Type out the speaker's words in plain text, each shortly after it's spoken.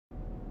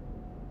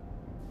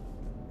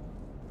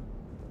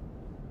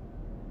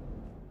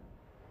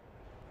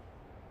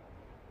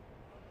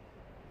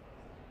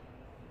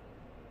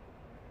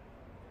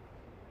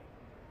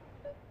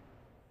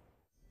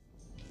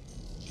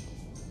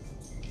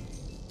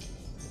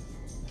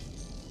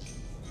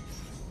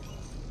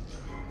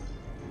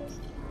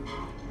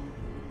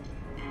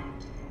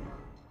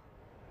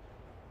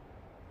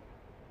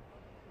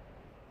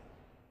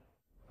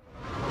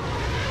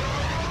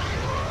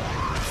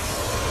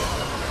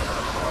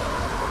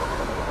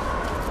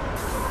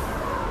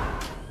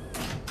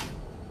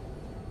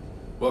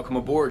Welcome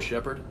aboard,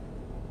 Shepard.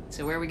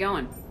 So where are we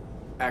going?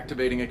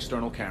 Activating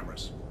external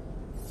cameras.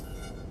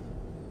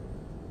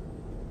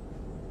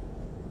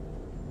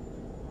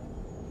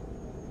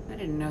 I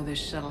didn't know this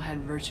shuttle had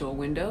virtual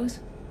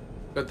windows.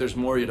 Bet there's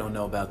more you don't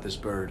know about this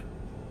bird.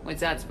 What's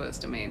that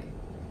supposed to mean?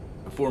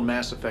 Before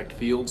Mass Effect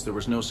fields, there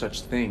was no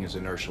such thing as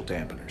inertial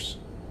dampeners.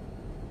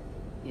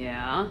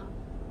 Yeah?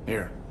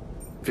 Here,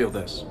 feel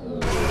this.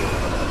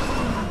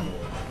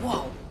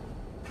 Whoa!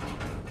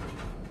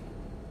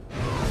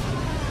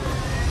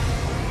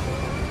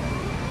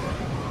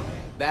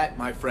 That,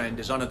 my friend,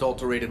 is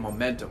unadulterated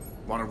momentum.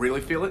 Want to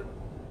really feel it?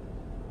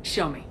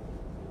 Show me.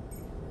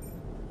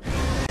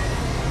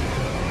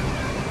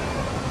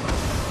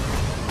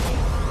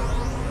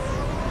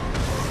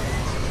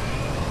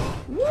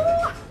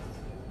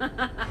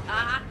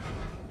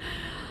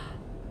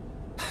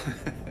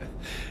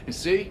 You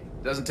see?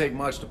 Doesn't take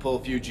much to pull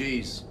a few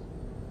Gs.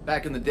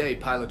 Back in the day,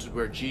 pilots would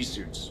wear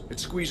G-suits. It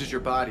squeezes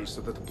your body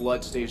so that the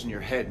blood stays in your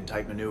head in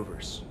tight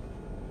maneuvers.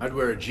 I'd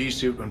wear a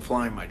G-suit when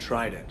flying my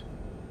Trident.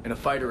 In a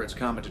fighter, it's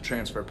common to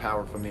transfer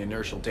power from the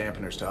inertial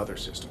dampeners to other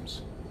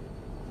systems.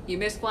 You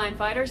miss flying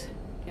fighters?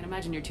 Can't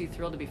imagine you're too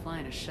thrilled to be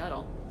flying a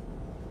shuttle.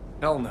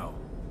 Hell no.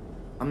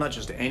 I'm not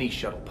just any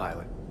shuttle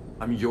pilot.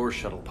 I'm your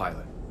shuttle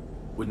pilot.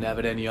 Wouldn't have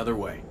it any other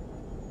way.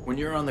 When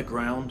you're on the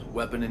ground,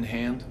 weapon in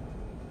hand,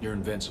 you're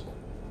invincible.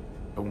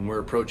 But when we're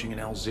approaching an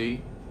LZ,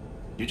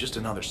 you're just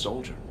another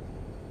soldier.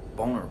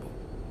 Vulnerable.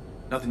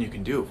 Nothing you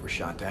can do if we're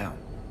shot down.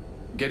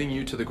 Getting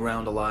you to the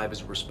ground alive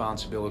is a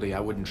responsibility I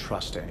wouldn't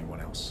trust to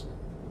anyone else.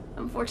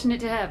 I'm fortunate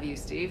to have you,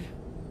 Steve.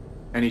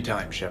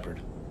 Anytime,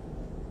 Shepard.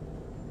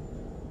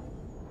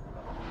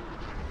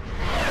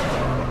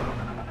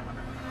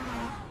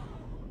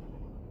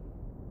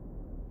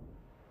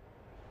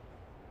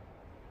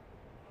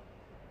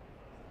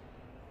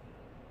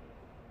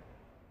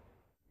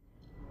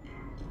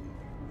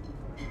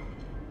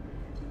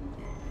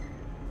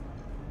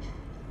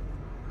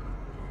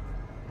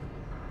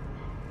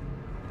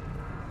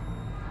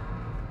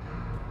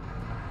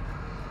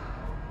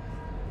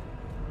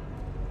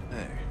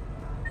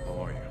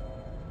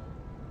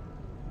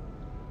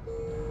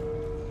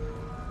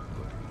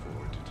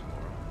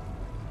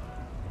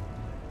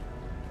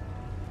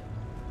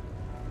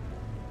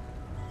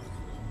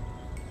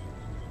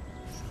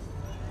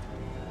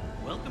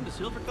 Welcome to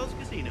Silver Coast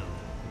Casino.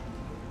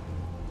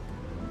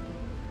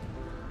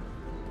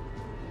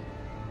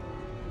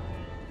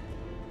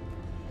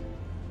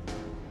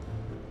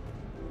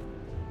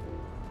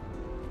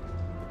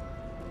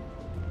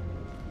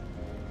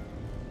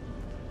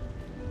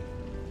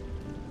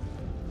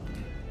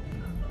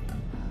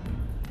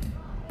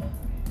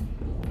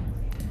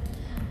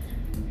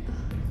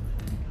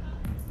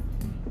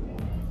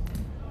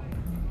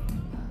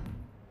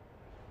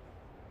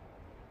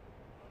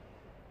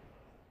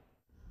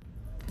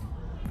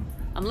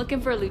 I'm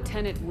looking for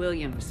Lieutenant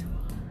Williams.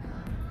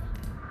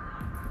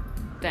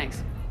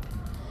 Thanks.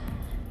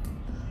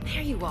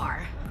 There you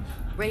are.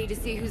 Ready to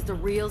see who's the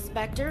real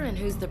Spectre and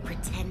who's the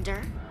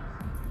pretender?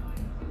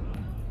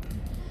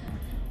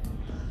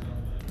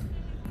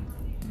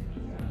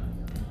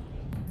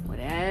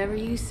 Whatever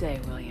you say,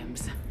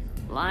 Williams.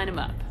 Line him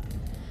up.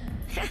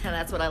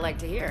 That's what I like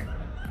to hear.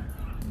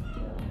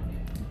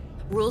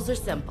 Rules are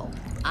simple.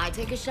 I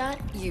take a shot,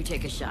 you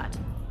take a shot.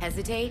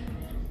 Hesitate,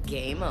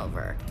 game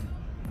over.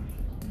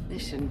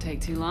 This shouldn't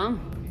take too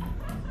long.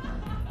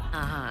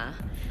 Uh-huh.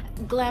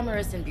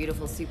 Glamorous and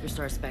beautiful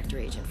superstar Spectre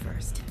agent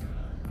first.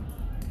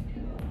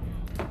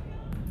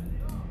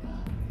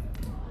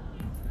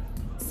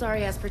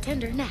 Sorry-ass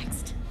pretender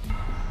next.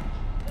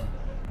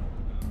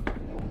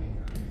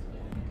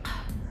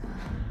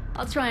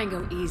 I'll try and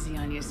go easy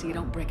on you so you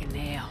don't break a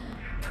nail,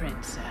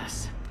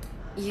 princess.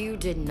 You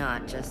did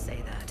not just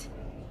say that.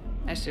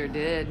 I sure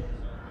did.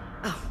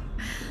 Oh,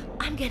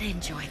 I'm gonna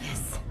enjoy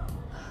this.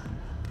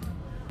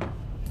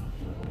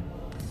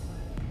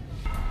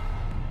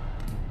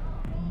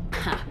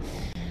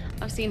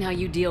 I've seen how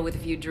you deal with a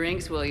few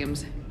drinks,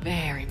 Williams.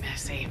 Very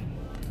messy.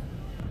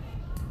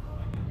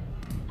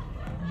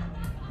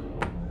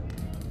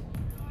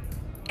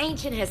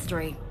 Ancient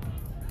history.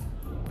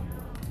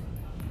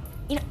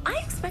 You know,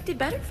 I expected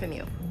better from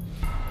you.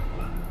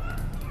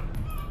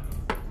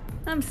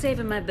 I'm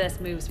saving my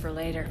best moves for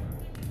later.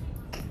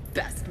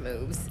 Best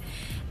moves.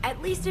 At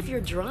least if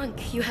you're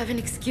drunk, you have an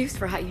excuse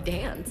for how you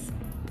dance.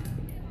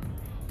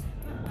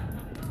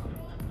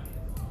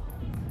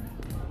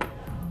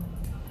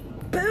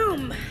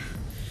 Boom!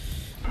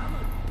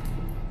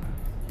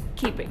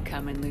 Keep it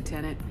coming,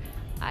 Lieutenant.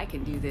 I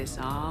can do this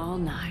all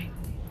night.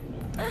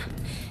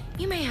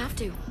 You may have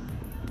to.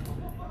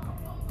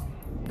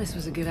 This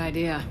was a good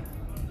idea.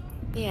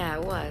 Yeah,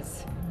 it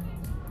was.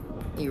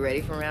 You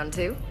ready for round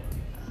two?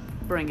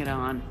 Bring it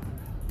on.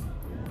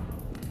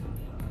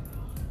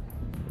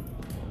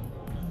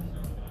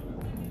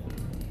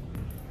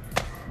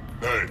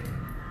 Hey,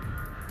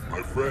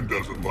 my friend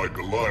doesn't like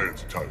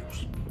alliance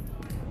types.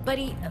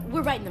 Buddy,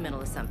 we're right in the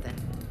middle of something.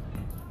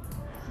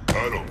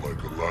 I don't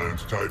like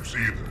alliance types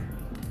either.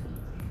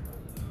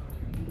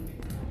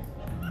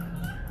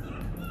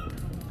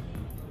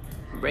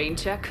 Brain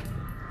check?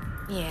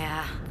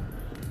 Yeah.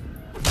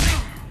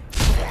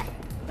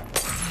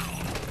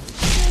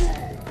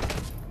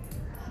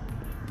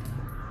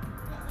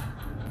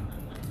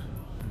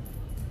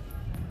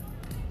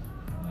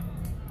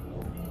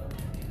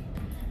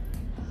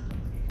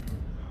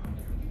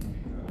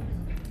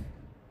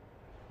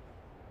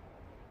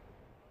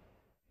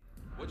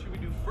 What should we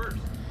do first?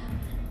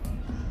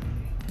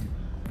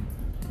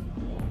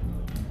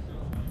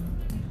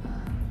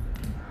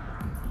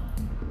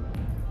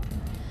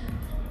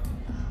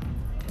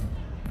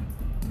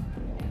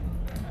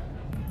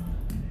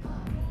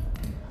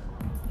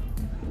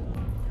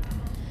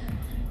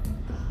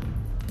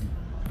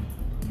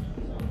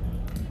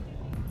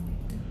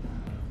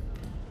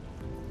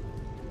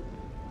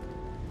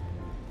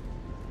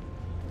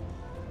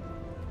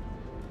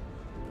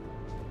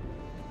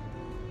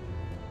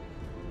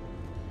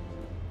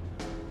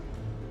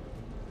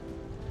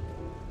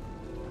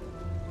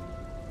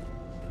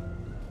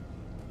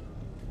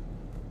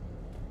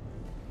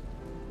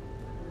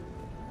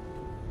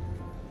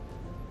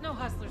 No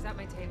hustlers at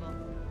my table.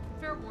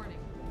 Fair warning.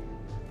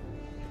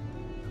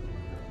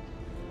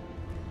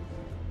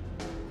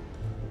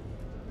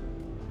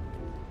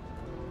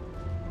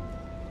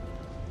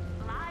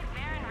 Live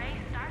Baron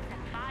race starts in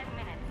 5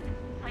 minutes.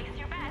 Place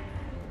your bets.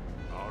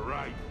 All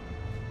right.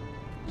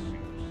 Super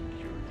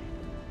security.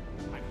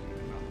 I've seen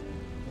enough.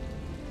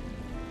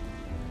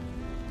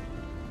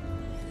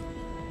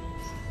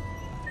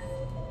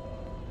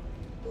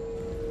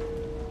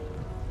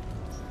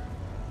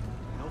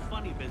 No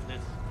funny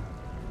business.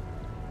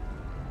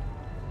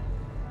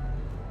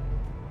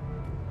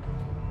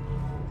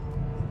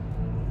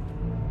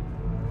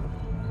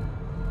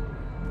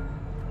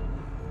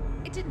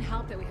 It didn't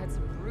help that we had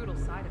some brutal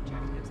side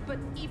objectives, but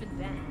even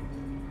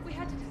then, we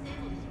had to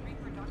disable these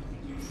reproductive.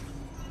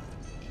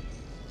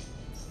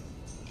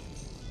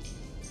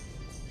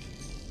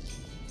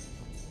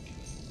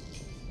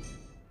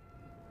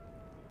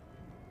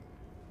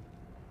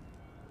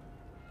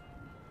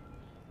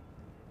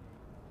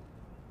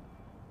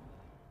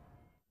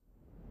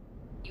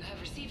 You have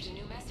received a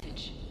new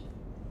message.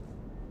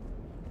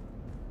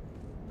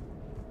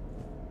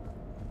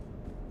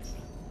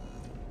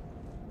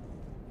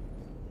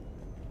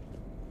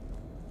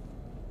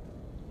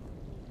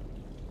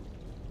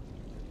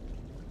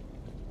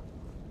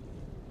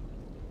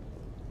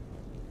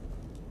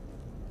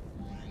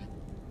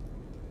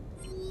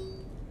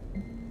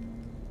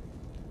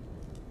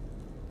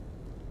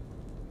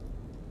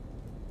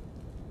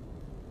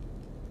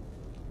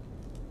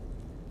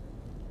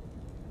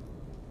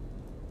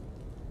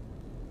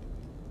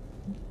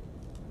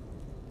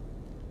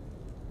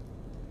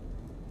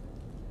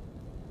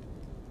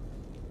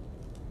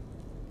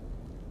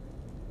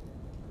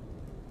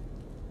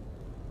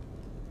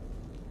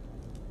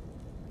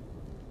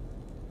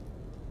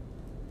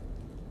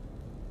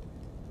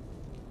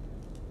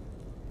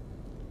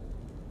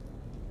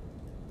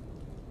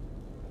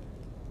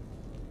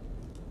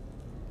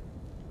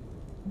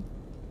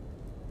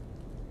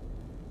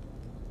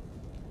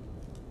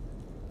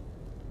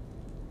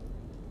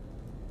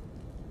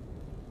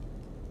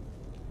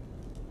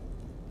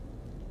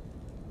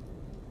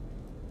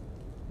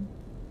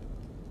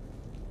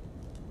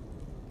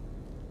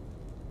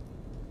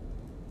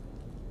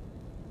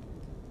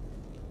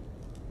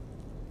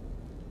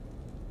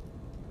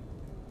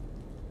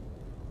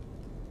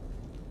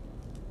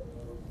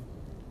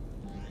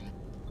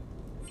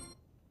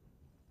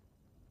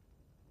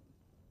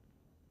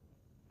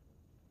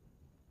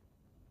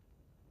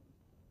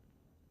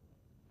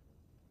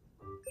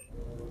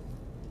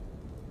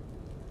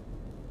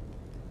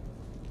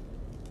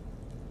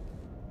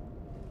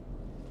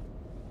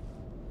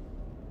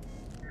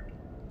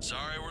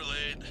 Sorry we're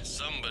late.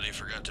 Somebody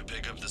forgot to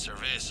pick up the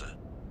cerveza.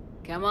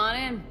 Come on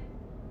in.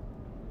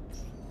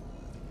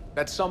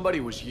 That somebody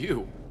was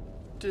you.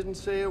 Didn't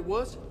say it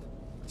wasn't.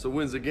 So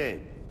when's the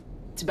game?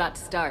 It's about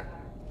to start.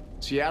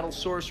 Seattle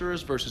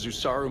Sorcerers versus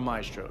Usaru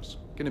Maestros.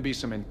 Gonna be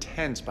some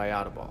intense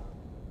ball.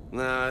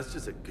 Nah, it's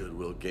just a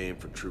goodwill game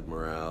for troop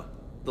morale.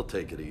 They'll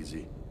take it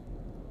easy.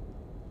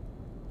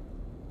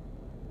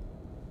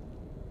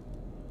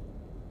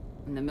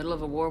 In the middle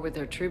of a war with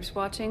their troops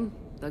watching,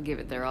 they'll give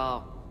it their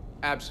all.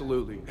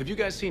 Absolutely. Have you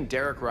guys seen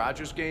Derek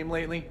Rogers' game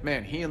lately?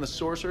 Man, he and the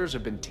Sorcerers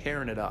have been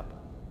tearing it up.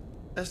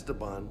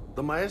 Esteban,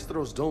 the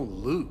Maestros don't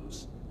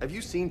lose. Have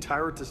you seen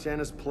Tyra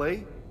Tassanis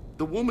play?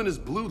 The woman is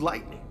blue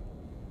lightning.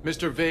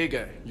 Mr.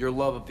 Vega, your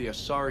love of the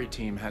Asari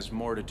team has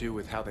more to do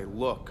with how they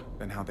look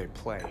than how they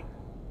play.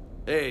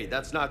 Hey,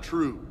 that's not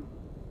true.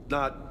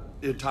 Not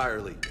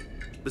entirely.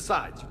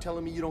 Besides, you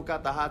telling me you don't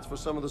got the hots for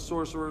some of the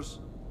Sorcerers?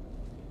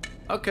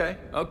 Okay.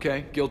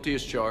 Guilty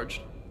as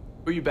charged.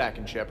 Who you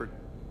backing, Shepard?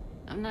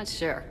 I'm not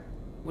sure.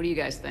 What do you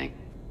guys think?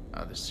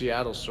 The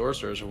Seattle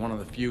Sorcerers are one of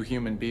the few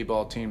human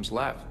b-ball teams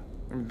left.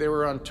 I mean, they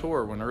were on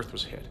tour when Earth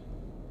was hit.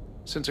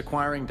 Since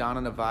acquiring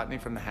Donna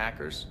Novotny from the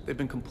hackers, they've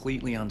been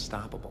completely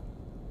unstoppable.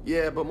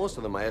 Yeah, but most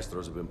of the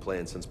Maestros have been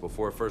playing since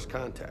before First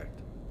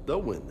Contact.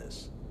 They'll win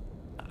this.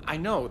 I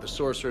know the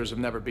Sorcerers have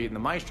never beaten the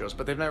Maestros,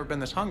 but they've never been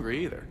this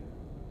hungry either.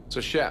 So,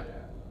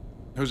 Shep,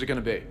 who's it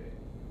gonna be?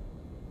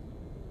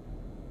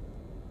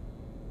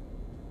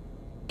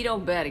 You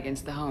don't bet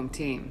against the home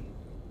team.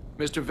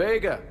 Mr.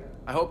 Vega,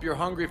 I hope you're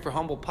hungry for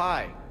humble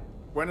pie.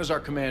 When has our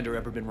commander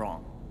ever been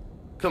wrong?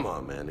 Come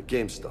on, man, the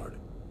game started.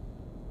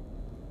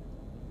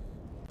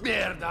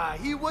 Mierda,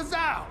 he was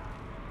out!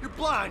 You're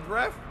blind,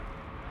 ref!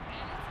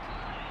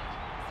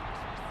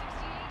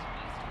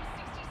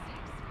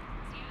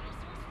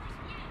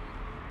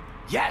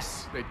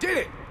 Yes! They did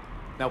it!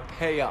 Now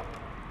pay up.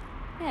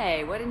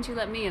 Hey, why didn't you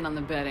let me in on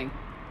the betting?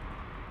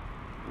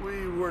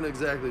 We weren't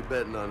exactly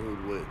betting on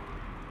who'd win.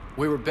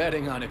 We were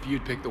betting on if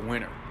you'd pick the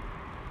winner.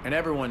 And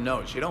everyone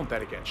knows you don't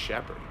bet against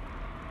Shepard.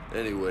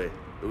 Anyway,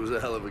 it was a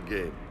hell of a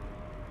game.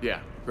 Yeah,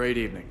 great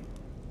evening.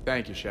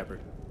 Thank you, Shepard.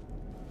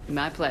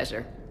 My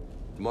pleasure.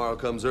 Tomorrow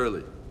comes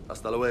early.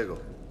 Hasta luego.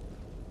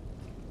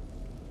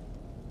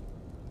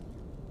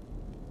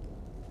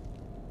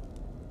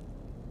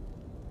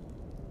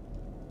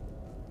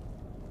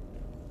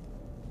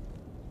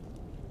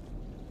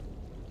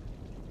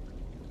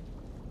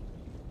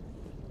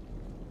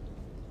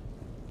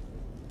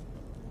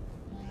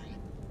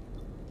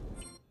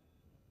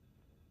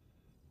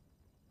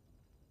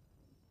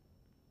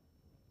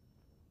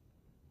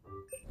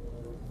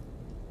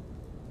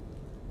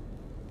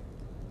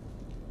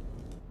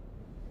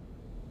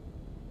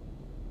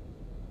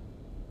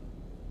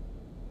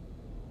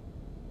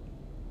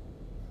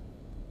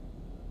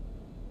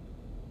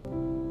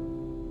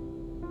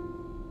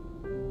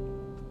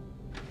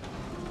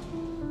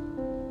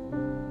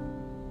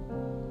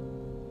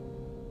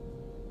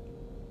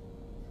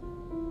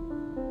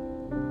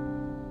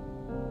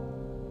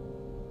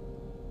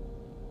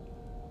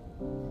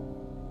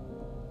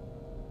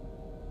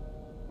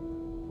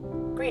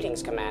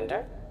 Greetings,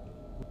 Commander.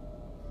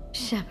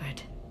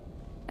 Shepard.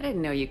 I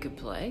didn't know you could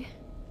play.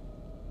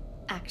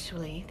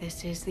 Actually,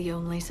 this is the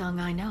only song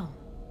I know.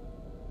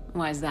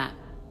 Why's that?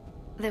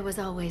 There was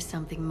always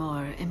something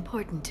more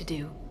important to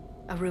do.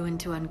 A ruin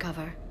to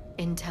uncover,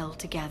 intel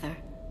to gather,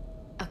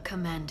 a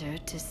commander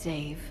to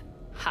save.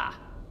 Ha!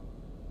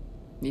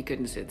 You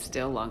couldn't sit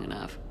still long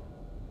enough.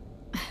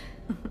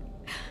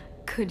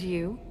 Could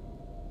you?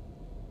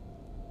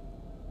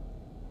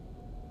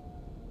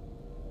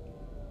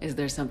 Is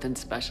there something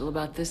special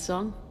about this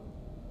song?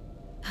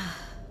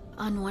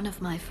 On one of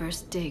my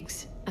first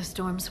digs, a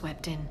storm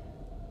swept in.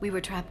 We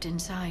were trapped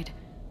inside.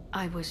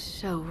 I was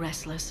so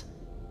restless.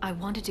 I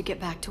wanted to get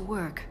back to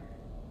work.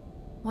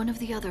 One of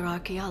the other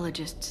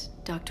archaeologists,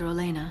 Dr.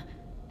 Elena,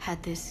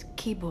 had this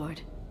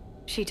keyboard.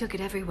 She took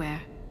it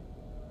everywhere.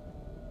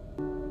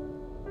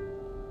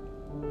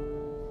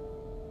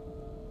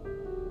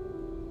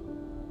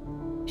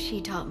 She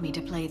taught me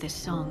to play this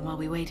song while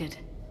we waited.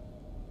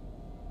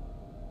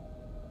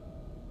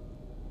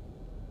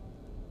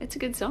 It's a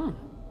good song.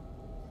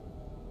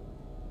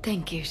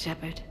 Thank you,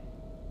 Shepard.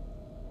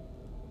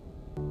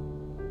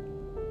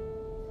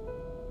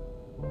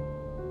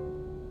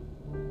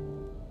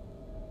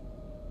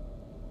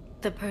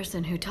 The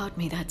person who taught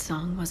me that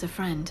song was a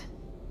friend.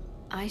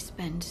 I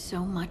spend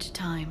so much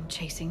time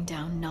chasing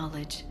down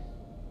knowledge.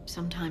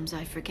 Sometimes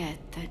I forget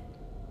that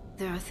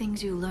there are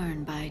things you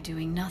learn by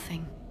doing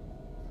nothing.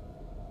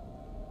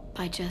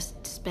 By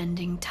just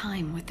spending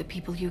time with the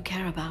people you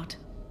care about.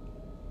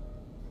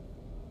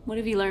 What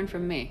have you learned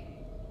from me?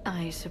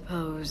 I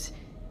suppose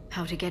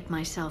how to get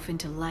myself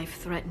into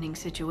life-threatening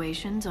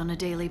situations on a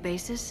daily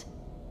basis.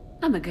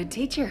 I'm a good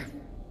teacher.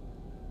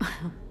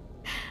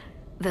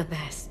 The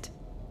best.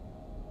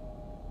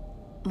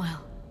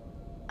 Well,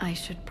 I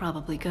should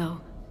probably go.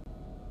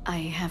 I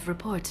have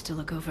reports to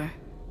look over.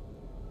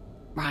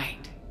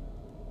 Right.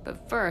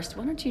 But first,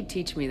 why don't you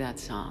teach me that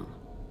song?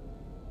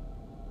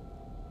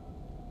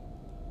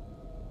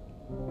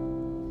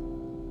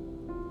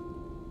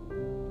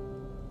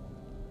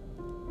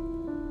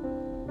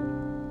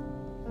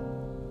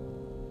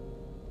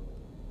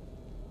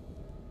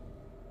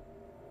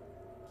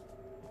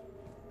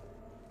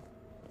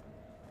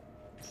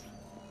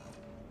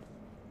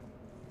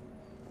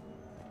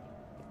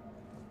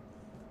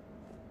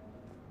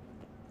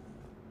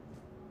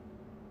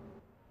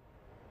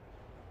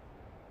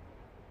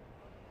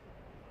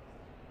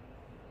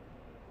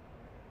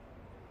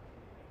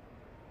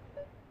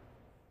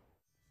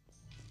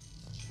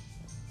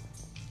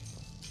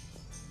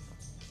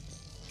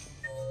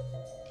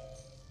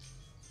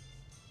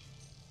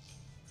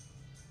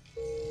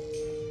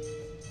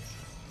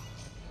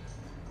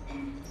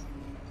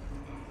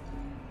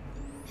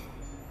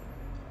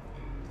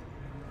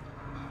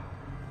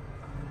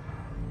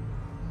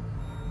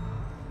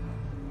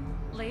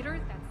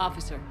 Later, that's...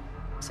 Officer,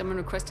 someone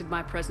requested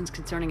my presence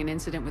concerning an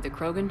incident with the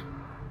Krogan.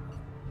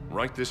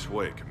 Right this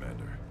way,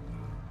 Commander.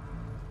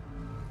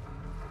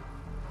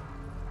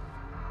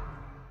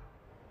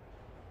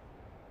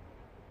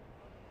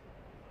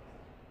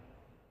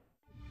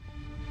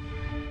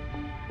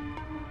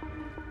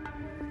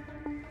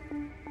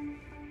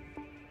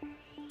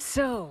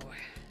 So,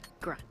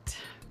 Grunt,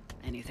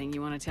 anything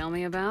you want to tell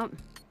me about?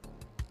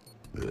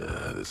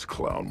 This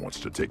clown wants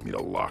to take me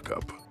to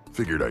lockup.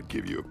 Figured I'd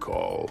give you a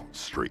call,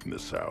 straighten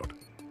this out.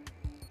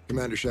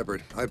 Commander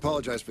Shepard, I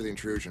apologize for the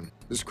intrusion.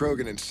 This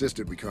Krogan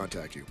insisted we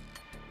contact you.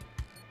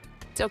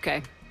 It's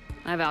okay.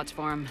 I vouch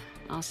for him.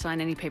 I'll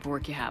sign any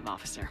paperwork you have,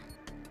 officer.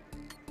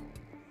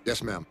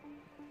 Yes, ma'am.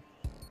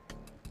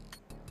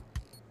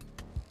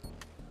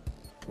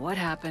 What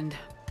happened?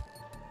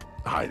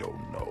 I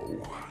don't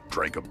know.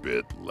 Drank a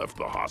bit, left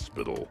the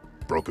hospital,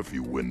 broke a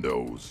few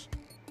windows.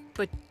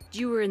 But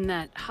you were in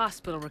that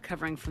hospital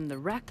recovering from the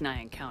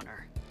Rachni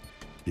encounter.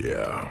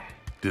 Yeah,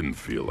 didn't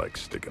feel like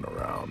sticking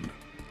around.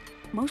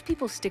 Most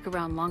people stick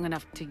around long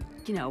enough to,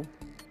 you know,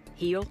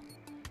 heal.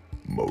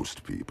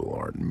 Most people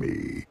aren't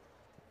me.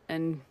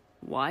 And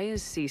why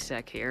is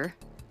C-Sec here?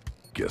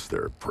 Guess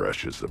they're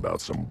precious about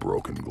some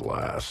broken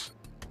glass.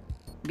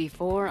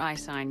 Before I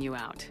sign you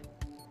out,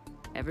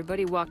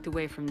 everybody walked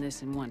away from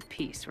this in one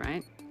piece,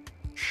 right?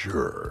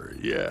 Sure,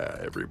 yeah,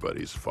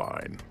 everybody's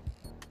fine.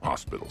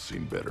 Hospital's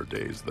seen better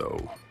days,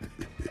 though.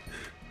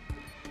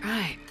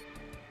 Right.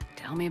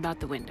 Tell me about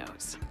the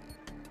windows.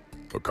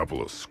 A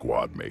couple of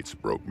squad mates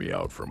broke me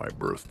out for my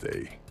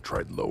birthday.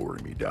 Tried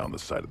lowering me down the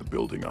side of the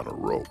building on a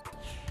rope.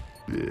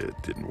 It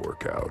didn't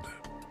work out.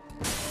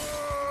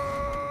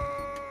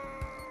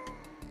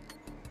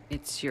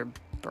 It's your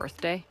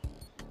birthday?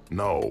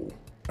 No,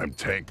 I'm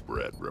tank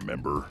bred,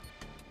 remember?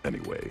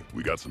 Anyway,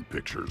 we got some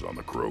pictures on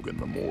the Krogan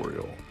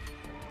Memorial.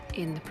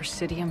 In the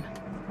Presidium?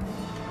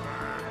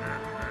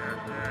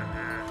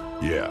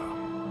 Yeah,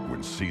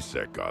 when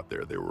C-Sec got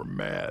there, they were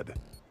mad.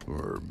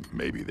 Or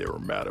maybe they were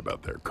mad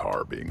about their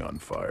car being on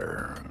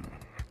fire.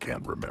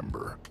 Can't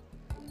remember.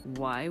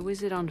 Why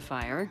was it on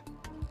fire?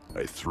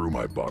 I threw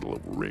my bottle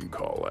of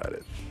Ringcall at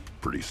it.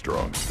 Pretty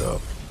strong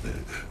stuff.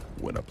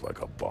 Went up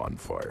like a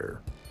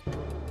bonfire.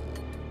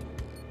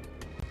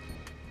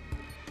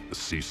 The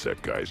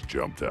C-Sec guys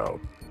jumped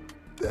out.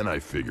 Then I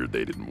figured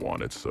they didn't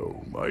want it,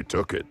 so I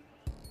took it.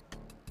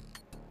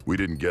 We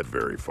didn't get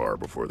very far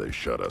before they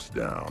shut us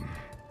down.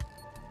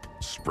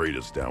 Sprayed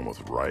us down with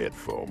riot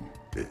foam.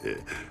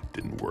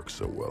 Didn't work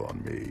so well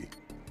on me.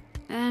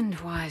 And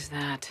why's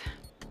that?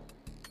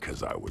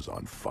 'Cause I was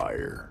on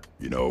fire.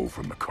 You know,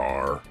 from the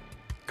car.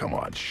 Come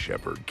on,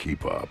 Shepard,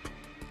 keep up.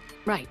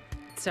 Right.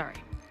 Sorry.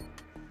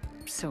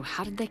 So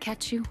how did they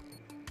catch you?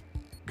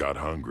 Got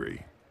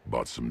hungry.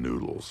 Bought some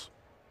noodles.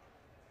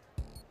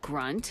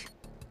 Grunt,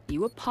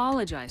 you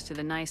apologized to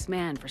the nice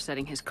man for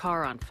setting his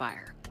car on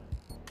fire.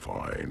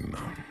 Fine.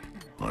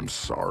 I'm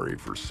sorry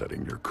for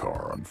setting your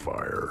car on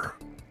fire.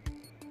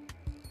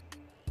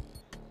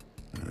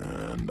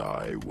 And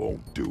I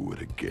won't do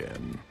it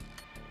again.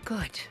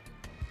 Good.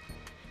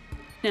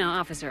 Now,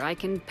 officer, I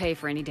can pay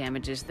for any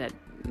damages that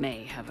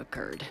may have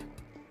occurred.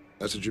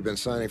 That's what you've been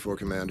signing for,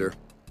 Commander.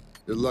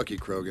 You're lucky,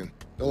 Krogan.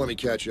 Don't let me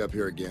catch you up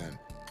here again.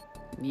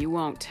 You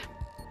won't.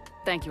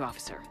 Thank you,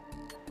 officer.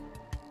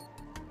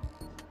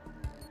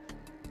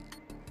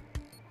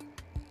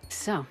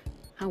 So,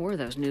 how were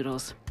those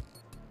noodles?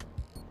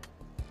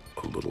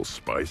 A little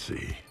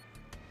spicy.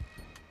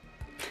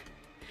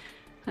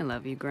 I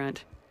love you,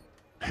 Grunt.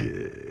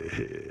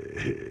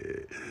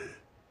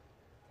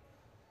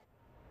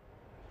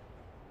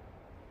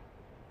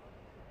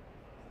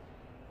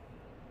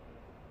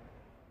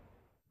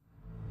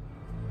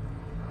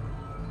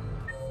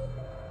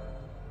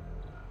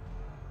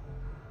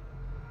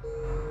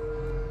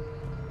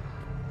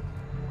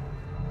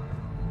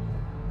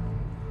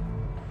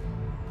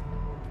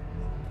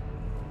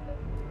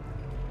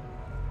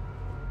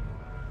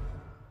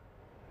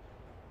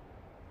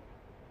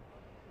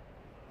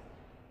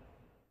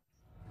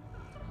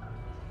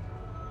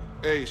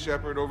 Hey,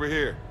 Shepard, over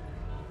here.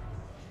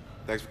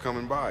 Thanks for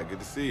coming by. Good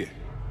to see you.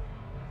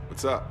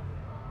 What's up?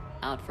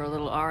 Out for a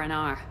little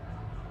R&R.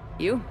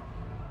 You?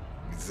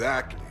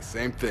 Exactly.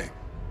 Same thing.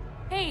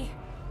 Hey,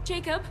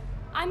 Jacob.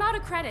 I'm out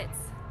of credits.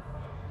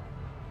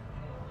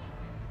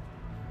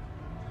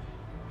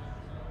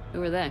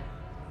 Who are they?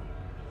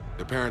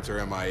 Their parents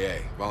are MIA.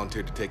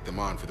 Volunteered to take them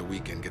on for the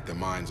weekend, get their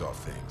minds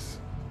off things.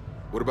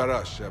 What about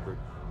us, Shepard?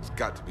 There's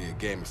got to be a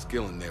game of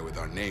skill in there with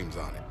our names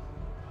on it.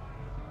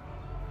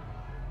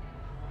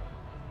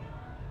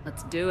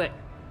 Let's do it.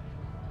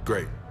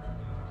 Great.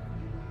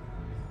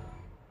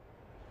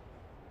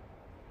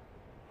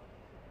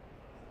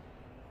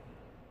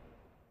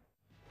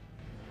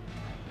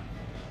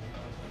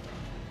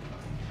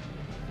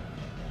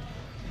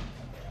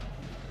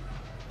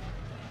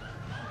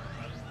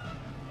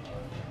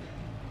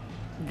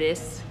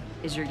 This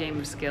is your game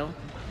of skill?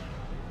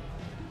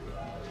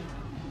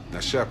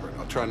 Now, Shepard,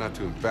 I'll try not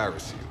to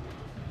embarrass you.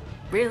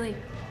 Really?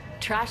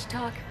 Trash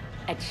talk?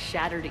 At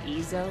Shattered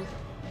Ezo?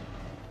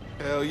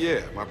 Hell yeah,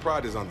 my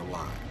pride is on the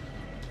line.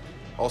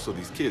 Also,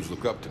 these kids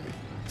look up to me,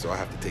 so I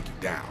have to take you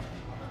down.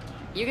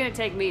 You're gonna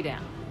take me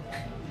down?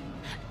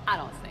 I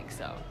don't think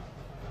so.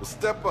 Well,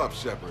 step up,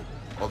 Shepard.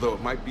 Although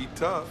it might be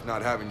tough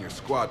not having your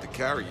squad to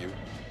carry you.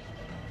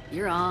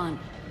 You're on.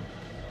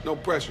 No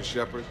pressure,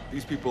 Shepard.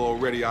 These people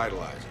already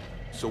idolize you.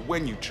 So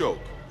when you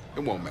choke, it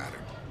won't matter.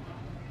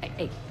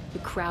 Hey, you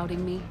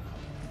crowding me?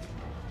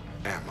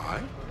 Am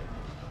I?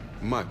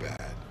 My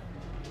bad.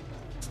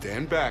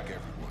 Stand back,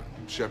 everyone.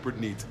 Shepard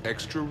needs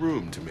extra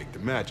room to make the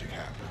magic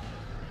happen.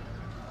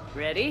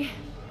 Ready?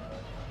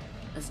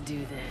 Let's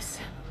do this.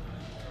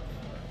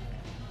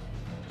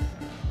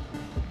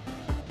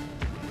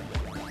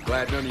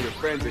 Glad none of your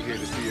friends are here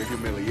to see your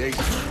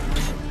humiliation.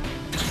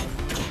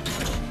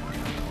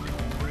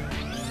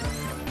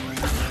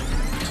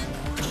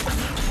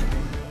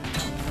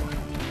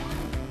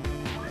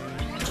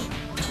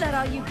 Is that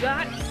all you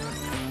got?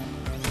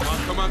 Come on,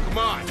 come on, come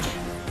on!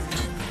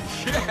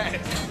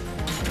 Yes!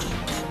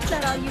 Is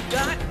that all you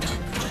got?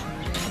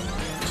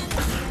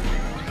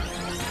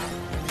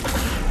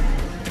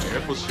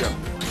 Careful, Shepard.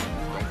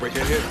 Don't break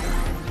a hip.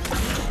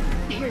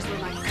 Here's where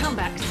my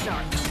comeback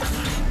starts.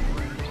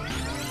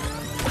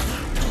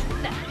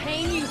 That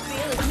pain you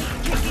feel is me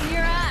kicking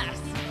your ass.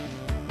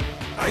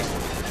 Nice.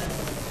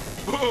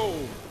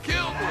 Boom!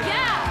 Kill me!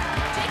 Yeah!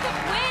 Jacob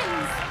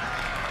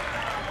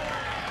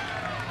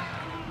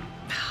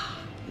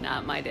wins!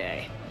 Not my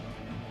day.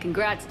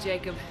 Congrats,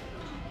 Jacob.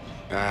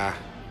 Ah,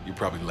 you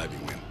probably let me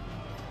win.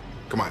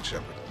 Come on,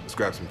 Shepard. Let's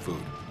grab some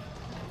food.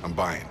 I'm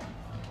buying.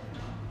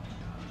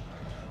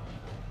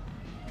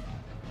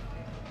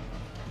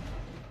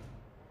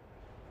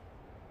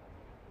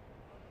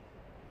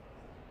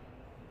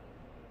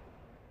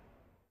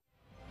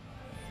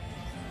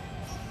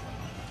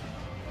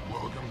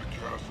 Welcome to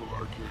Castle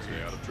Arcade.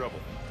 Stay out of trouble.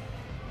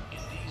 In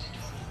these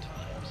troubled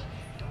times,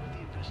 don't the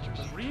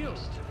investors Real.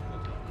 trust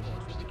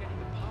close to getting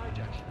the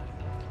hijacked?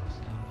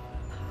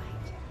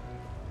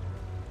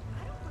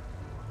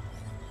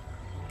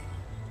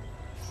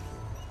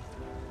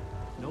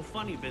 No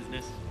funny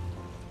business.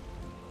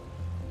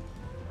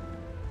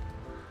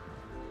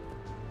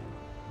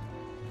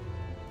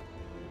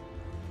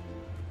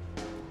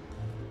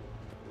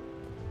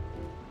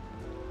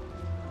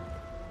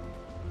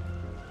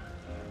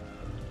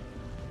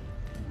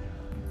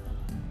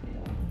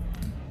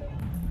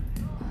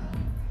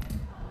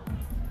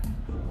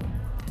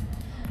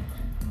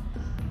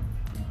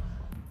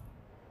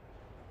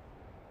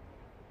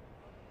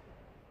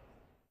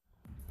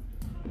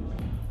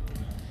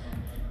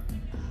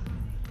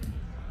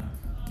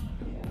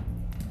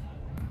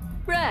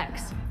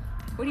 Wrex,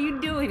 what are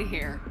you doing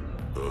here?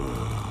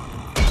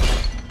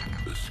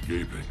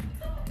 Escaping.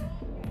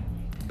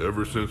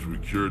 Ever since we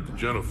cured the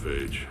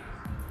genophage,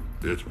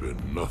 it's been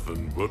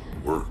nothing but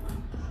work.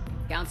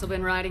 Council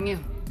been riding you?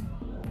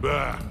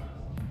 Bah!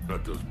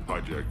 Not those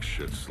hijack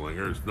shit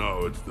slingers.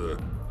 No, it's the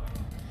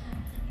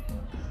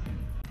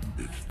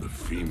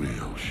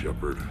female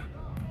Shepard.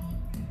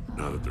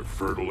 Now that they're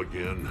fertile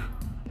again.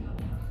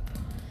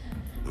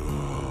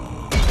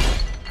 Oh,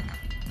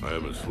 I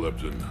haven't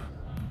slept in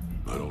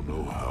I don't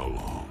know how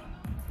long.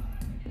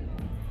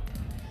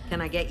 Can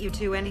I get you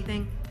two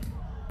anything?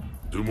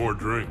 2 more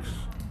drinks.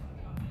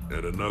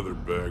 And another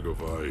bag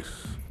of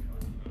ice.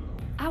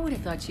 I would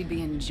have thought you'd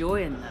be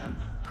enjoying the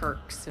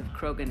perks of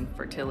Krogan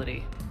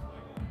fertility.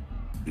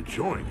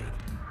 Enjoying it?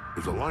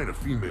 There's a line of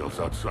females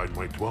outside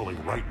my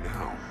dwelling right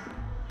now.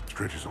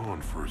 Stretches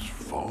on for as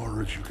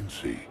far as you can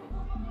see.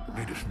 I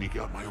had to sneak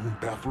out my own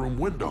bathroom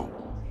window.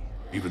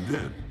 Even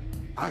then,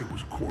 I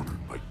was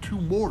cornered by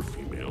 2 more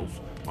females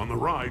on the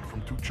ride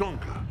from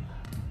Tuchanka.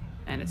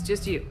 And it's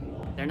just you.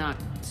 They're not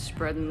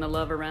spreading the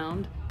love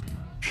around?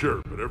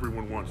 Sure, but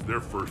everyone wants their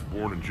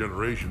firstborn in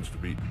generations to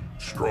be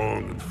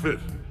strong and fit.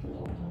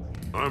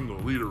 I'm the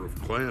leader of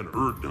Clan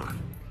Urdnot.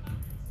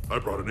 I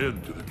brought an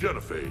end to the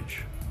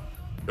genophage.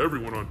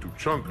 Everyone on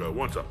Tuchanka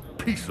wants a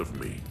piece of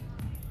me.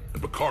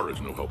 And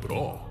Bakara's no help at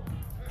all.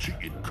 She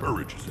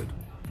encourages it.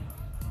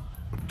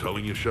 I'm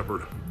telling you,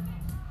 Shepard,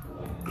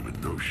 I'm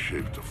in no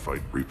shape to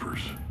fight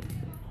Reapers.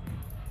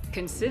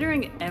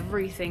 Considering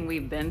everything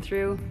we've been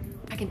through,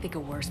 I can think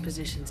of worse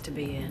positions to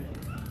be in.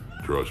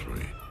 Trust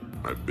me,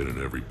 I've been in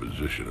every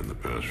position in the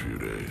past few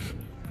days.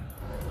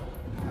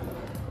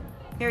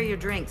 Here are your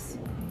drinks.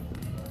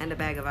 And a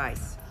bag of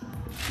ice.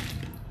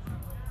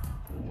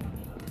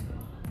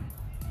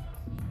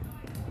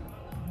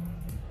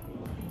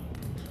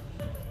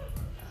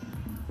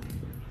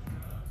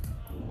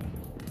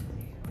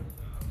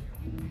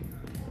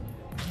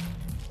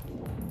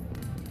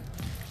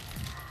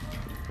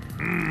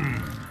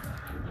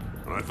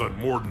 I thought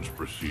Morden's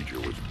procedure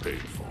was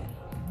painful.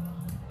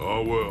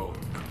 Oh well.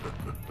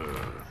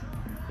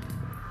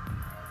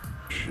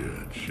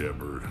 Shit,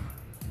 Shepard.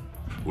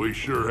 We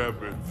sure have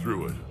been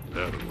through it,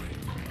 haven't we?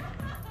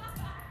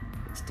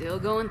 Still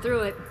going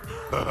through it.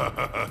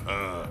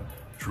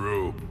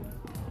 True.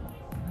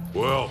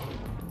 Well,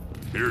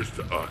 here's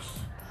to us.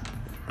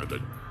 And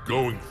the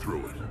going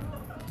through it.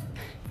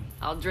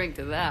 I'll drink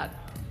to that.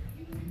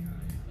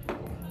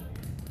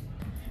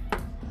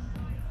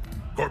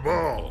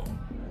 Corball!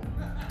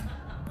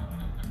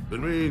 It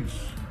means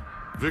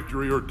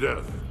victory or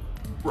death,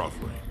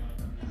 roughly.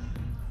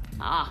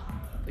 Ah,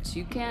 but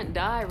you can't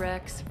die,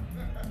 Wrex.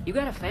 You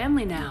got a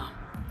family now.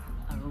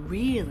 A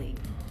really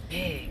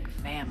big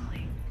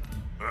family.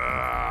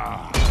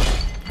 Ah!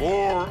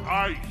 More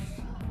ice!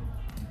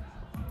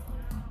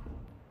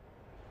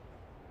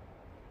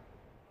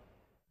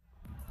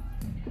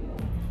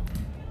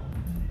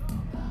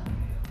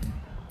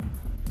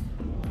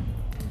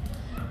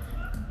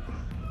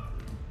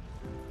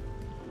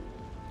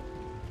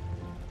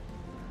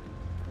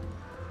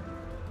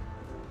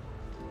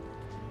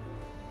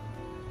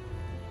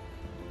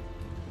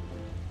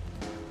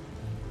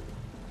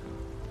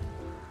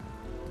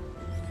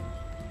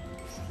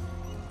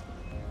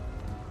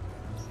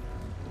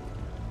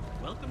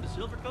 Welcome to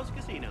Silver Coast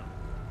Casino.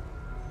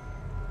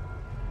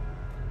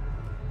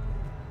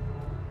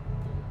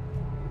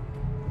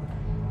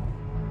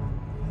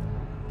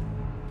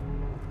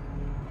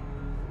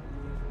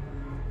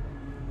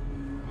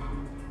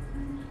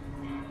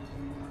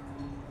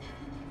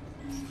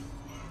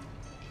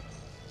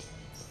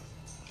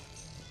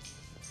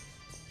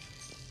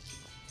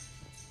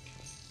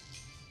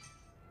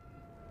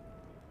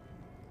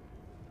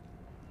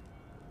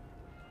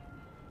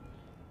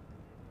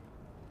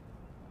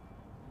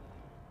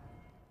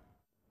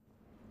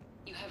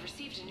 You have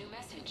received a new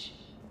message.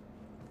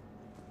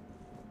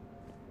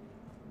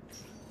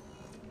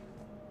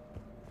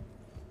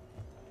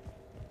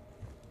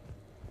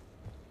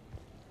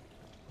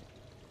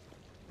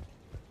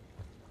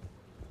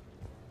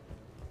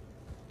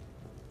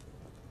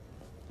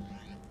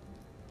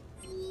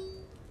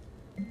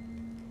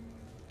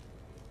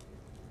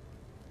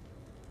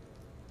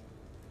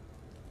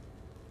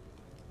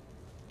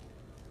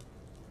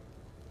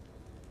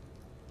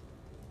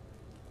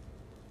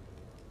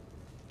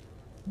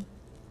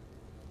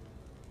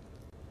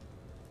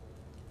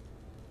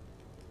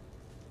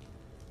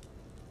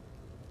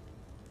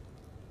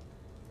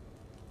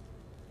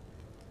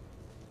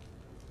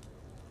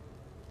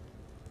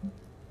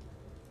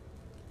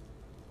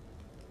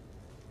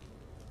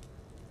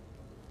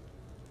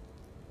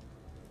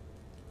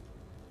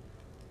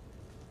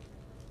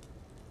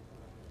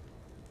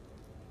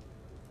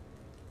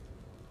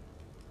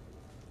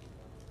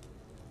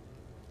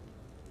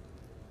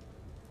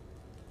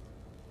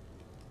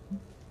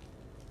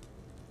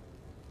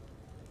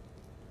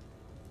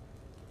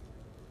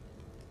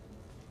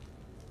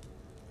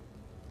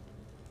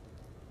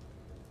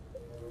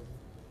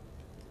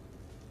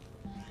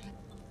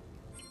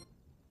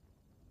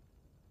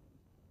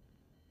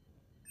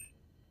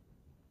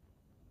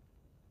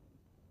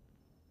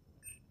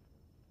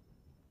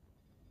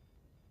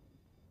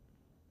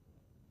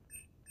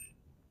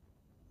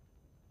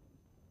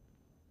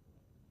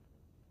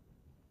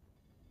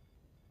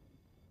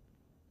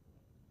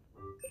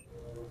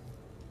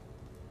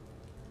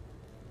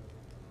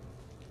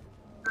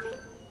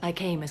 I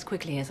came as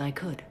quickly as I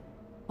could.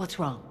 What's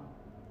wrong?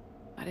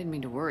 I didn't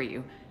mean to worry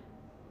you.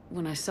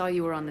 When I saw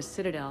you were on the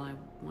Citadel, I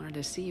wanted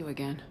to see you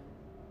again.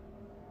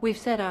 We've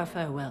said our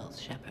farewells,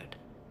 Shepard.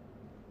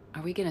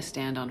 Are we gonna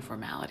stand on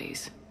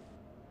formalities?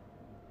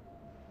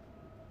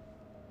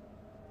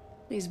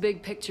 These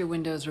big picture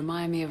windows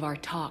remind me of our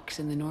talks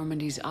in the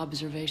Normandy's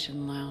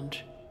observation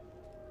lounge.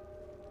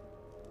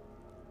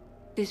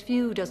 This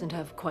view doesn't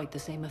have quite the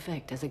same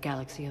effect as a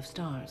galaxy of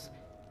stars,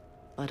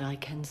 but I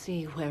can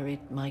see where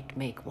it might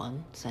make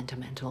one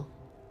sentimental.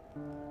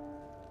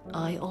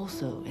 I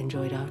also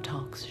enjoyed our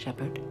talks,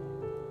 Shepard.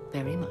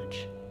 Very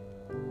much.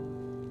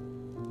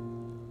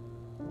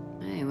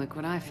 Hey, look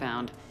what I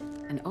found.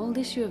 An old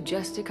issue of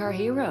Justice Our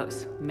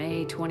Heroes,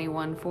 May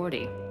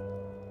 2140.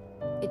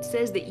 It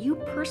says that you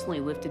personally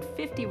lifted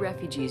 50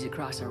 refugees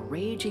across a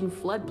raging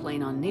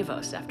floodplain on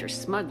Nivos after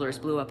smugglers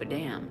blew up a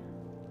dam.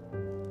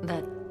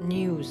 That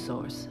news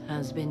source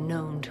has been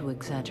known to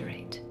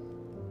exaggerate.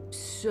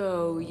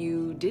 So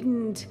you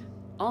didn't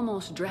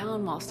almost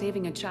drown while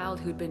saving a child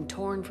who'd been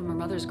torn from her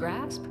mother's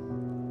grasp?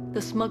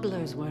 The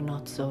smugglers were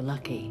not so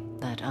lucky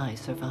that I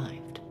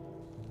survived.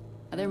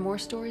 Are there more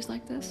stories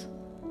like this?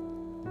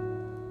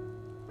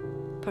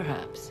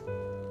 Perhaps.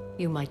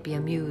 You might be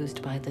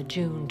amused by the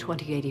June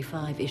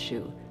 2085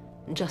 issue,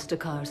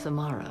 Justicar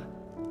Samara,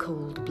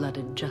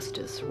 Cold-Blooded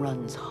Justice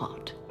Runs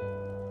Hot.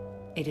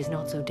 It is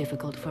not so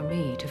difficult for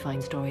me to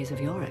find stories of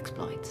your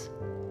exploits.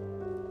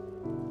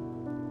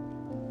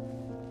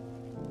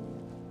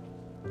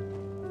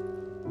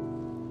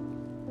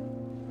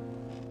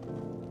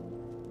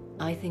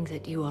 I think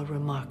that you are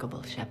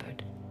remarkable,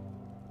 Shepard.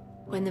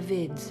 When the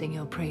vids sing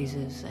your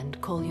praises and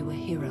call you a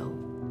hero,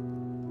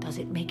 does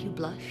it make you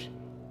blush?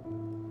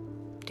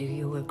 Do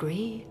you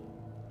agree?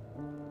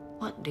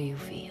 What do you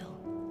feel?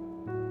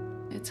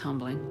 It's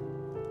humbling.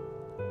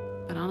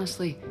 But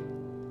honestly,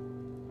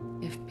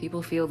 if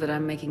people feel that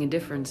I'm making a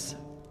difference,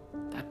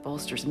 that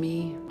bolsters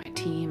me, my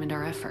team, and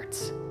our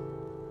efforts.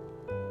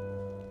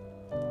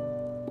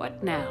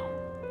 What now?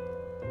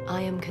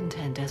 I am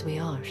content as we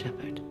are,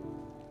 Shepard.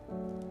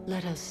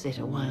 Let us sit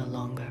a while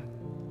longer,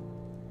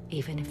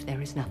 even if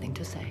there is nothing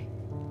to say.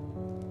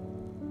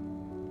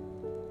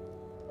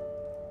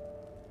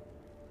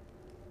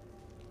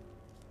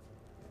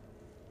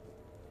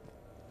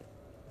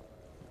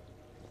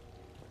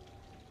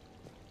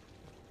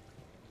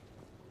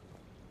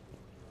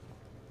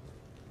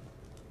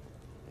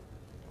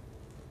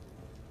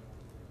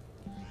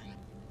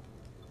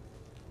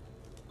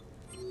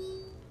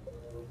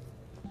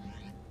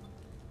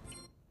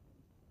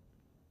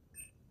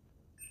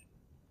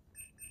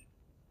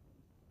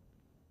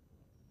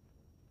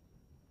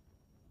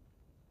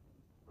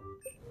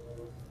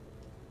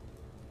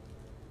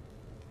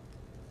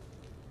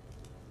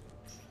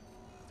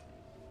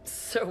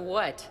 So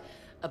what?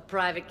 A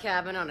private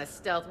cabin on a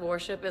stealth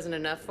warship isn't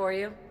enough for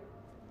you?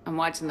 I'm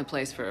watching the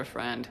place for a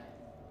friend.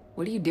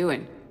 What are you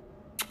doing?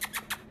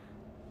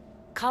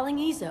 Calling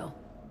Ezo.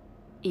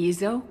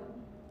 Ezo?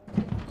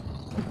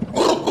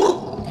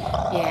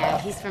 Yeah,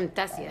 he's from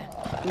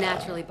Thessia.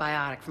 Naturally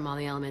biotic from all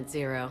the element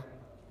zero.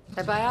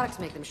 Their biotics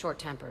make them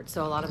short-tempered,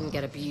 so a lot of them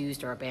get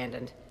abused or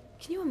abandoned.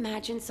 Can you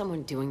imagine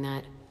someone doing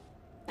that?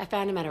 I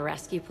found him at a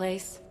rescue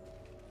place.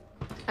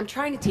 I'm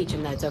trying to teach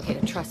him that it's okay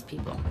to trust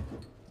people.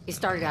 He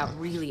started out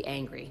really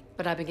angry,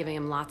 but I've been giving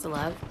him lots of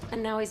love,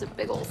 and now he's a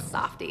big old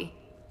softie.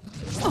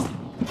 Oh.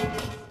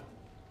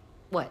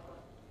 What?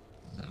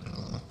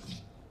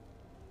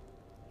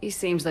 He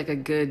seems like a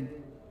good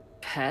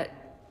pet.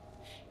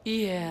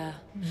 Yeah.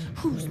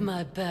 Who's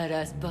my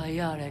badass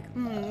biotic?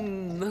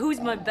 Who's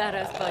my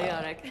badass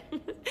biotic?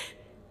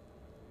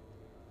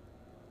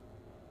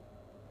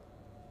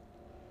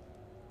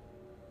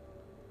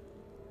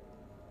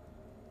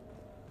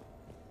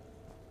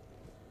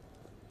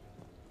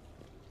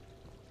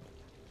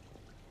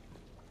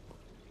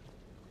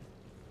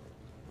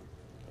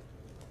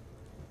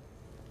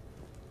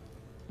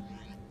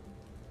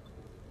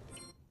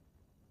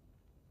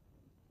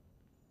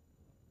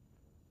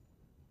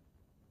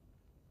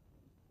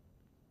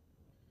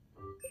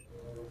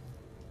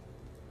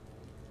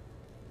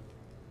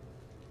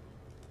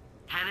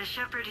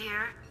 Shepard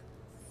here.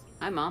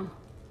 Hi, Mom.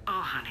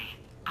 Oh, honey.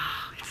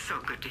 Oh, it's so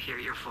good to hear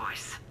your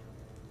voice.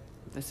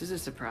 This is a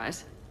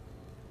surprise.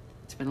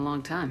 It's been a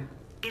long time.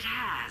 It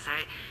has.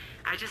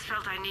 I just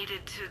felt I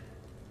needed to...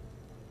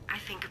 I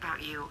think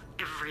about you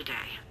every day.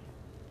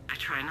 I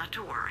try not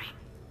to worry.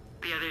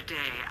 The other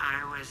day,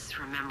 I was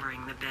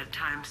remembering the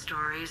bedtime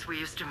stories we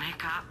used to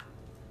make up.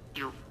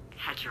 You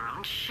had your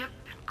own ship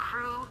and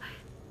crew.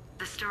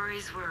 The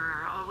stories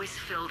were always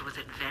filled with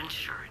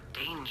adventure and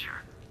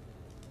danger.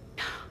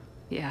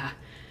 Yeah.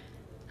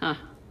 Huh.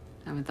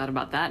 Haven't thought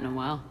about that in a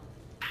while.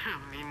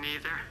 Me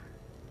neither.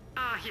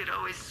 Oh, you'd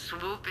always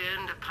swoop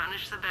in to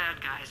punish the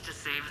bad guys to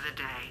save the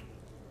day.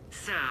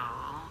 So,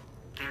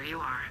 there you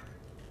are.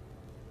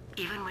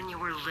 Even when you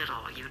were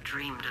little, you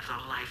dreamed of the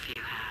life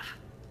you have.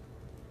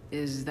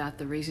 Is that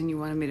the reason you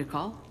wanted me to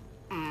call?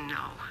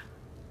 No.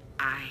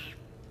 I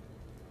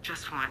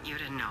just want you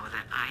to know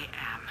that I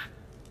am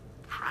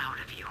proud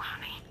of you,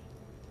 honey.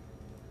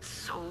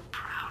 So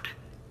proud.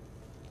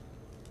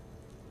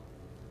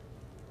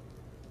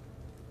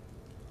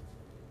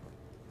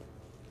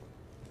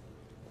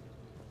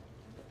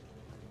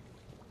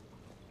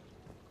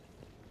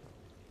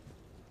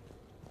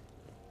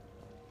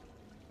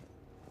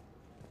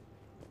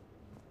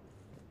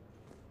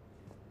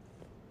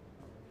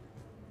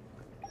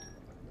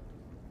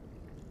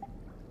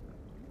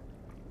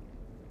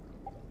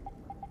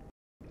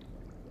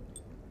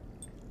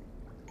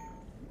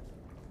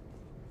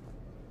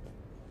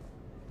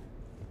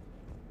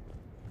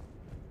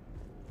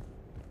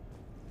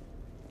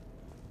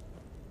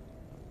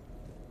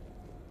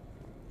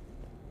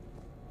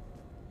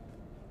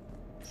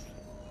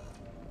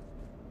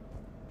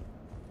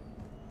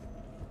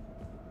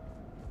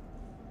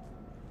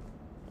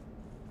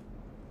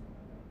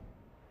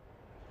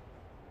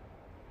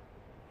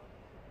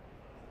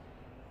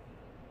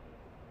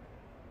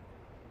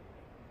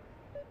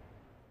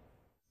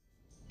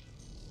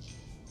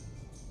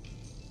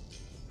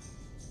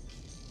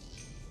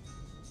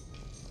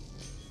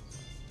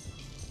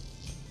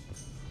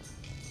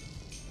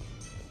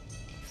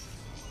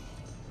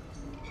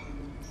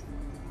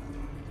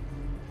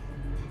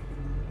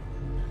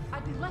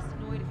 I'd be less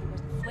annoyed if you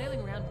weren't flailing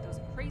around with those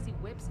crazy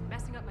whips and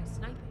messing up my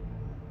sniping.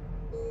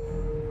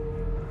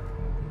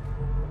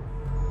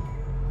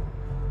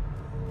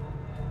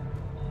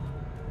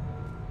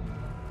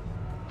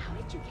 How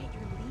did you get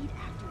your lead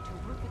actor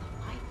to work with a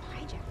live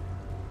hijacker?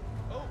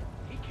 Oh,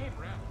 he came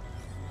round.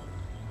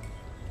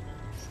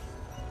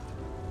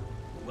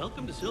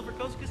 Welcome to Silver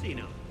Coast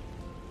Casino.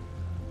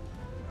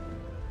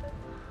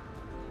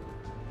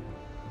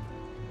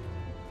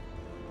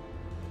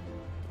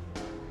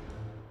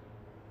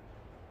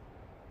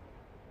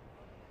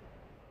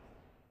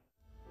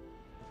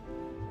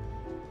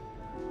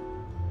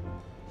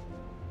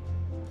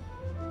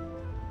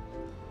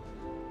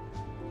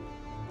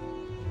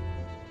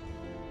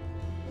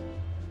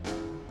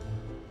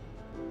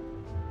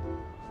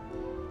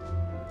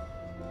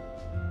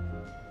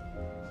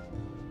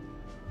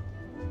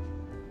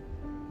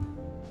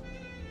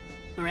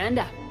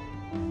 Miranda.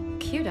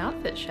 Cute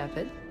outfit,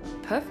 Shepard.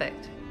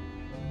 Perfect.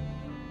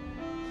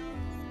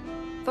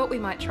 Thought we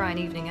might try an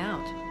evening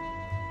out.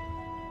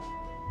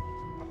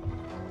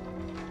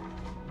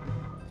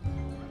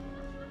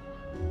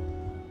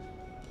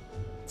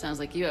 Sounds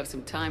like you have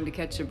some time to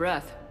catch your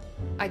breath.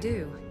 I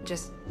do,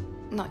 just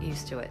not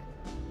used to it.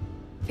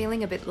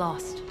 Feeling a bit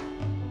lost.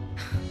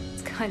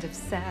 It's kind of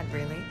sad,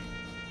 really.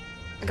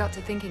 I got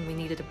to thinking we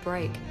needed a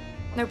break.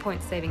 No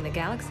point saving the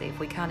galaxy if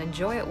we can't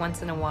enjoy it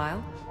once in a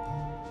while.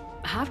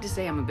 I have to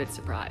say I'm a bit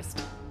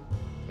surprised.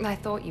 I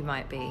thought you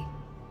might be.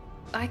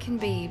 I can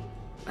be,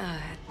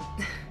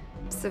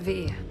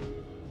 severe.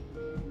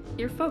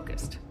 You're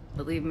focused.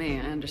 Believe me,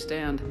 I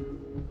understand.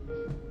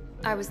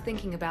 I was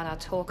thinking about our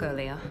talk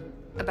earlier,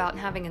 about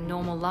having a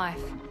normal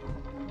life.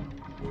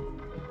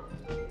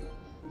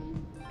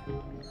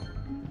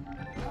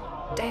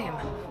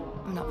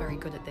 Damn, I'm not very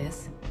good at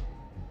this.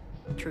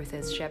 Truth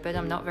is, Shepard,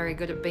 I'm not very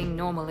good at being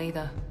normal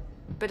either.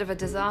 Bit of a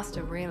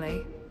disaster,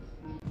 really.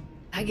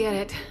 I get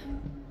it.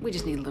 We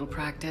just need a little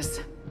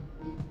practice.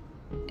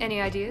 Any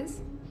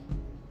ideas?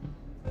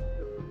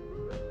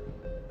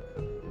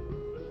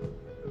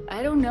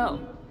 I don't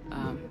know.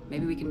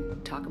 Maybe we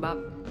can talk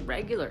about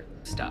regular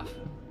stuff.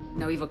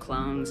 No evil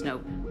clones,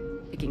 no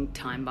picking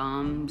time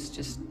bombs,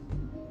 just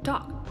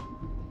talk.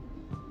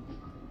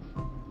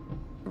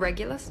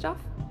 Regular stuff?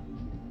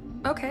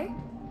 Okay.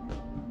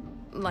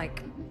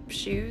 Like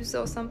shoes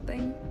or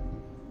something?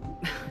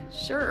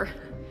 Sure.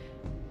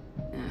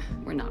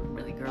 We're not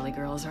really girly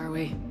girls, are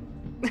we?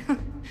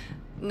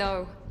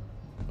 No.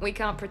 We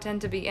can't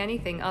pretend to be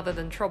anything other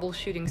than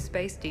troubleshooting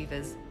space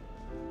divas.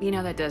 You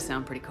know, that does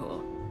sound pretty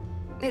cool.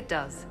 It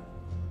does.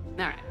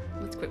 Alright,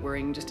 let's quit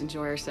worrying and just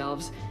enjoy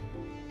ourselves.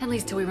 At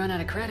least till we run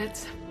out of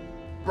credits.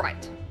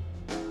 Right.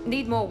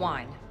 Need more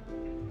wine.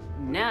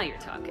 Now you're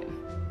talking.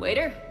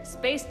 Waiter,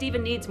 Space Diva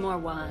needs more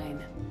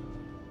wine.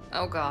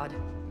 Oh god.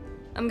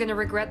 I'm gonna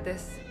regret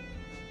this.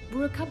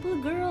 We're a couple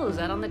of girls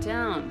out on the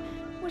town.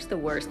 What's the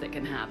worst that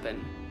can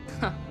happen?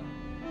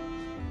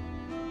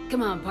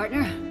 Come on,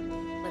 partner.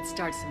 Let's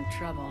start some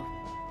trouble.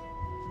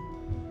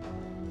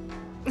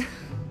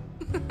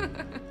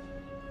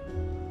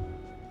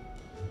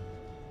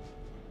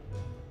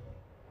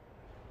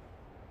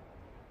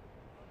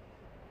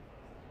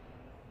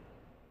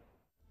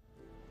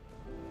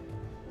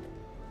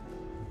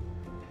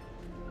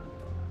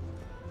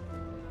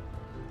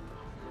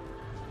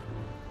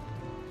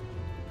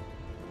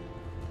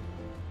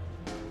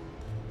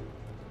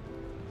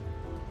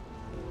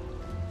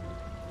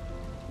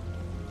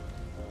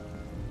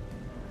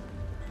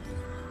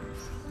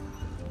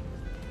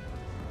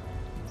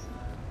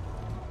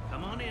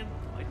 Come on in.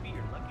 Might be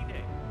your lucky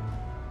day.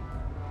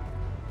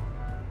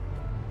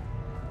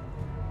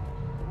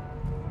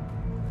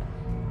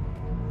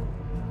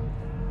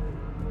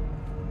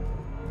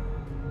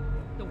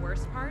 The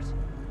worst part?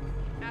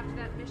 After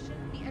that mission,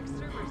 the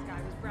ex-servers guy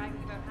was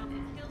bragging about how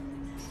many kills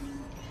he did.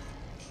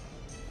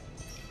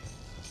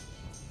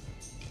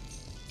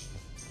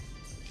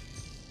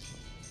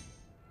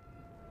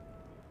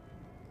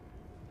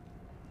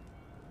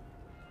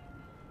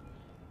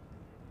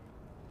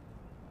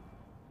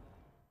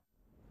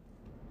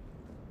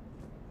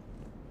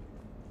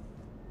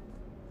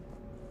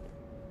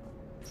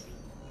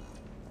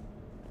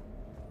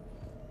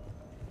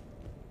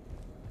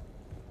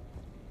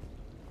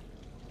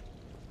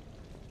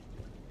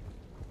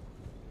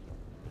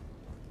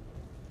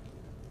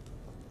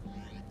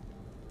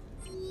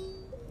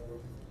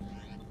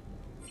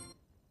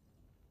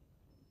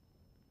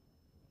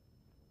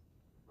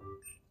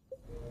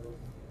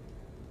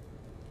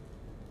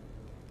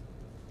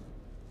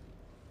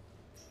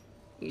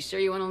 You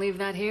sure you want to leave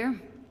that here?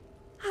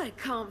 I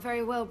can't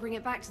very well bring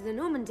it back to the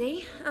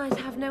Normandy. I'd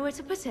have nowhere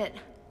to put it.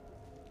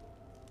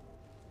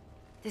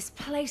 This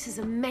place is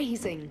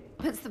amazing.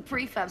 Puts the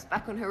prefabs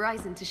back on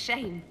Horizon to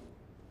shame.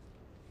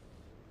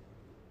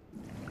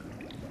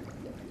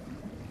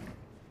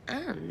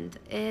 And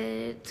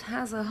it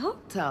has a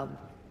hot tub.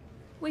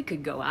 We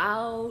could go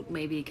out,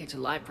 maybe catch a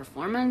live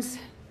performance.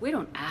 We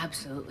don't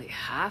absolutely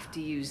have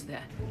to use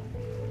that.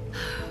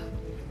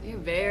 You're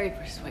very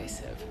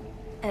persuasive.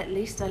 At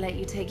least I let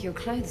you take your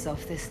clothes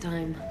off this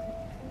time.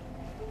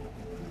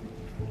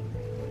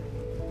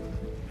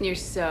 You're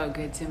so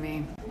good to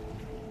me.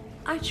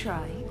 I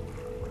try.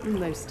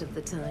 Most of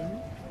the time.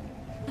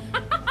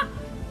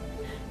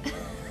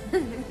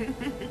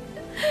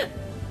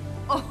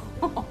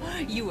 Oh,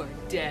 you are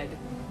dead.